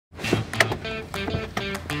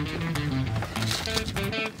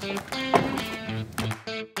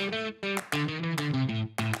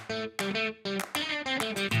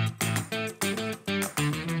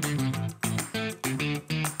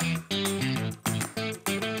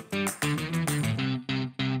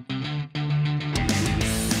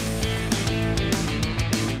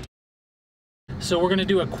So we're gonna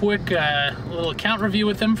do a quick little account review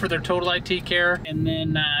with them for their Total IT Care, and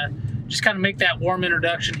then just kind of make that warm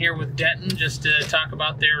introduction here with Denton, just to talk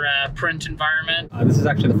about their print environment. This is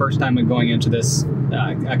actually the first time I'm going into this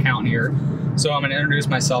account here. So I'm gonna introduce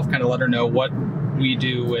myself, kind of let her know what we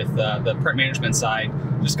do with the print management side,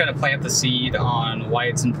 just kind of plant the seed on why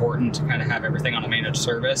it's important to kind of have everything on a managed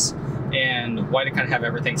service and why to kind of have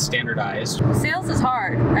everything standardized. Sales is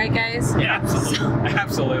hard, right guys? Yeah, absolutely.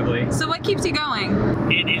 Absolutely. So what keeps you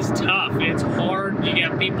going? It is tough. It's hard. You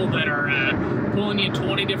got people that are pulling you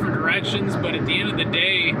 20 different directions, but at the end of the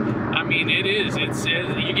day, I mean, it's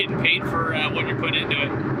you're getting paid for what you're putting into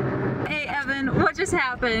it. Hey Evan, what just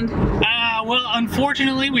happened? Well,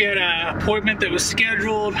 unfortunately, we had an appointment that was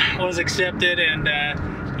scheduled, was accepted, and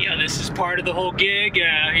this is part of the whole gig.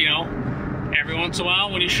 Every once in a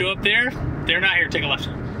while when you show up there, they're not here to take a left.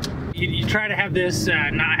 You try to have this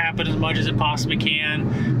not happen as much as it possibly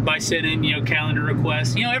can by sending, calendar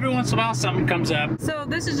requests. Every once in a while something comes up. So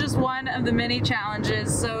this is just one of the many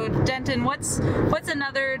challenges. So Denton, what's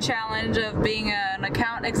another challenge of being an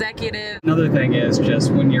account executive? Another thing is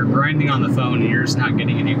just when you're grinding on the phone and you're just not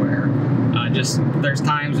getting anywhere. There's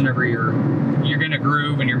times whenever you're gonna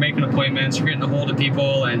groove and you're making appointments, you're getting a hold of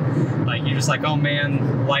people, and you're just like, oh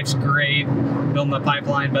man, life's great, building the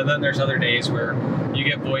pipeline. But then there's other days where you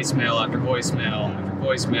get voicemail after voicemail after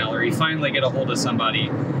voicemail, or you finally get a hold of somebody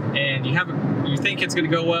and you think it's gonna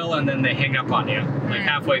go well, and then they hang up on you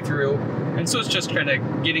halfway through. And so it's just kind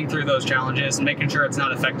of getting through those challenges and making sure it's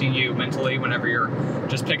not affecting you mentally whenever you're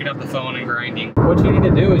just picking up the phone and grinding. What you need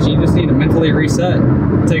to do is you just need to mentally reset,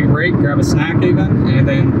 take a break, grab a snack even, and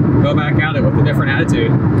then go back at it with a different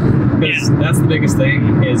attitude. Because that's the biggest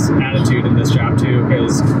thing, is attitude in this job too,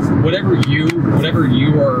 because whatever you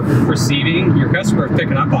are perceiving, your customer is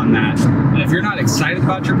picking up on that. And if you're not excited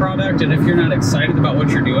about your product, and if you're not excited about what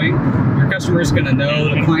you're doing, your customer is going to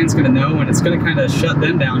know, the client's going to know, and it's going to kind of shut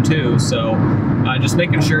them down too. So just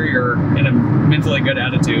making sure you're in a mentally good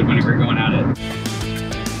attitude whenever you're going at it.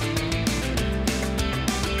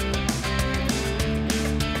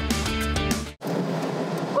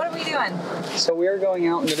 What are we doing? So we are going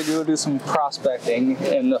out and going to go do some prospecting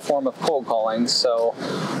in the form of cold calling. So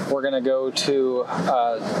we're going to go to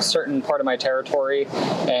a certain part of my territory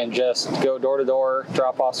and just go door to door,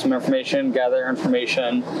 drop off some information, gather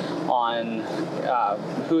information on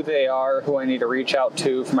who they are, who I need to reach out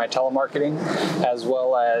to for my telemarketing, as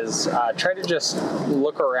well as try to just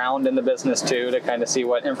look around in the business too to kind of see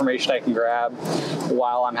what information I can grab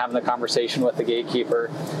while I'm having the conversation with the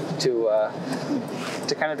gatekeeper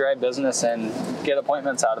to kind of drive business and get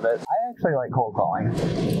appointments out of it. I actually like cold calling.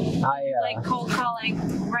 Like cold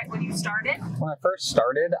calling right when you started? When I first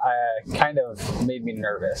started, it kind of made me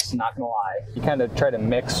nervous, not gonna lie. You kind of try to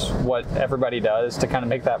mix what everybody does to kind of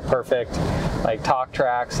make that perfect talk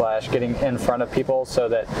track / getting in front of people so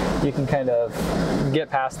that you can kind of get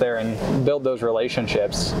past there and build those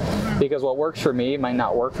relationships. Because what works for me might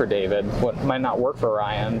not work for David, what might not work for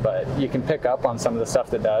Ryan, but you can pick up on some of the stuff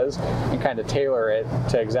that does and kind of tailor it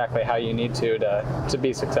to exactly how you need to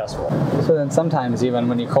be successful. So then sometimes even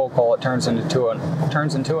when you cold call, it turns into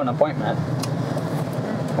an appointment,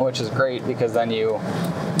 which is great because then you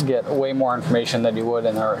get way more information than you would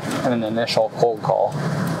in an initial cold call.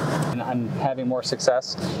 And I'm having more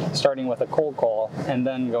success starting with a cold call and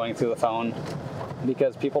then going through the phone,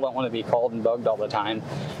 because people don't want to be called and bugged all the time.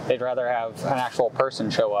 They'd rather have an actual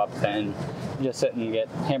person show up than just sit and get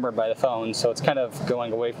hammered by the phone. So it's kind of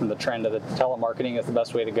going away from the trend of the telemarketing is the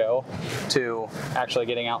best way to go, to actually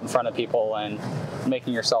getting out in front of people and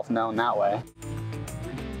making yourself known that way.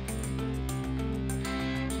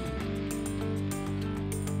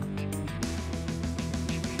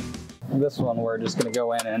 This one we're just going to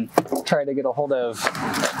go in and try to get a hold of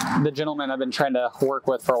the gentleman I've been trying to work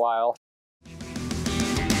with for a while.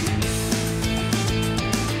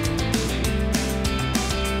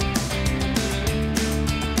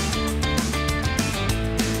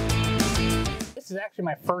 This is actually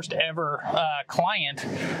my first ever client.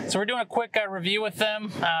 So we're doing a quick review with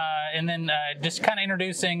them and then just kind of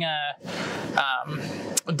introducing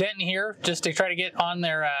Denton here, just to try to get on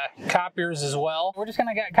their copiers as well. We're just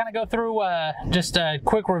gonna kind of go through just a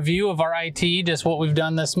quick review of our IT, just what we've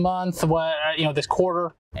done this month, what this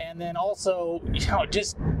quarter. And then also,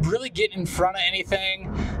 just really get in front of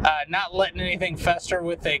anything, not letting anything fester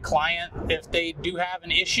with a client. If they do have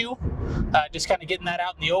an issue, just kind of getting that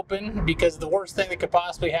out in the open, because the worst thing that could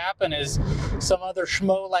possibly happen is some other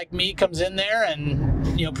schmo like me comes in there and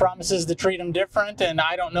promises to treat them different, and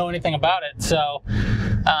I don't know anything about it. So,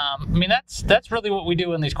 I mean, that's really what we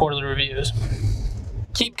do in these quarterly reviews.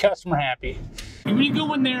 Keep customer happy. And when you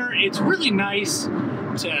go in there, it's really nice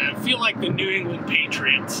to feel like the New England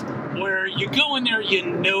Patriots, where you go in there, you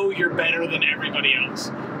know you're better than everybody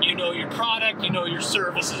else. You know your product, you know your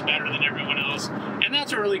service is better than everyone else, and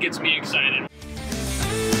that's what really gets me excited.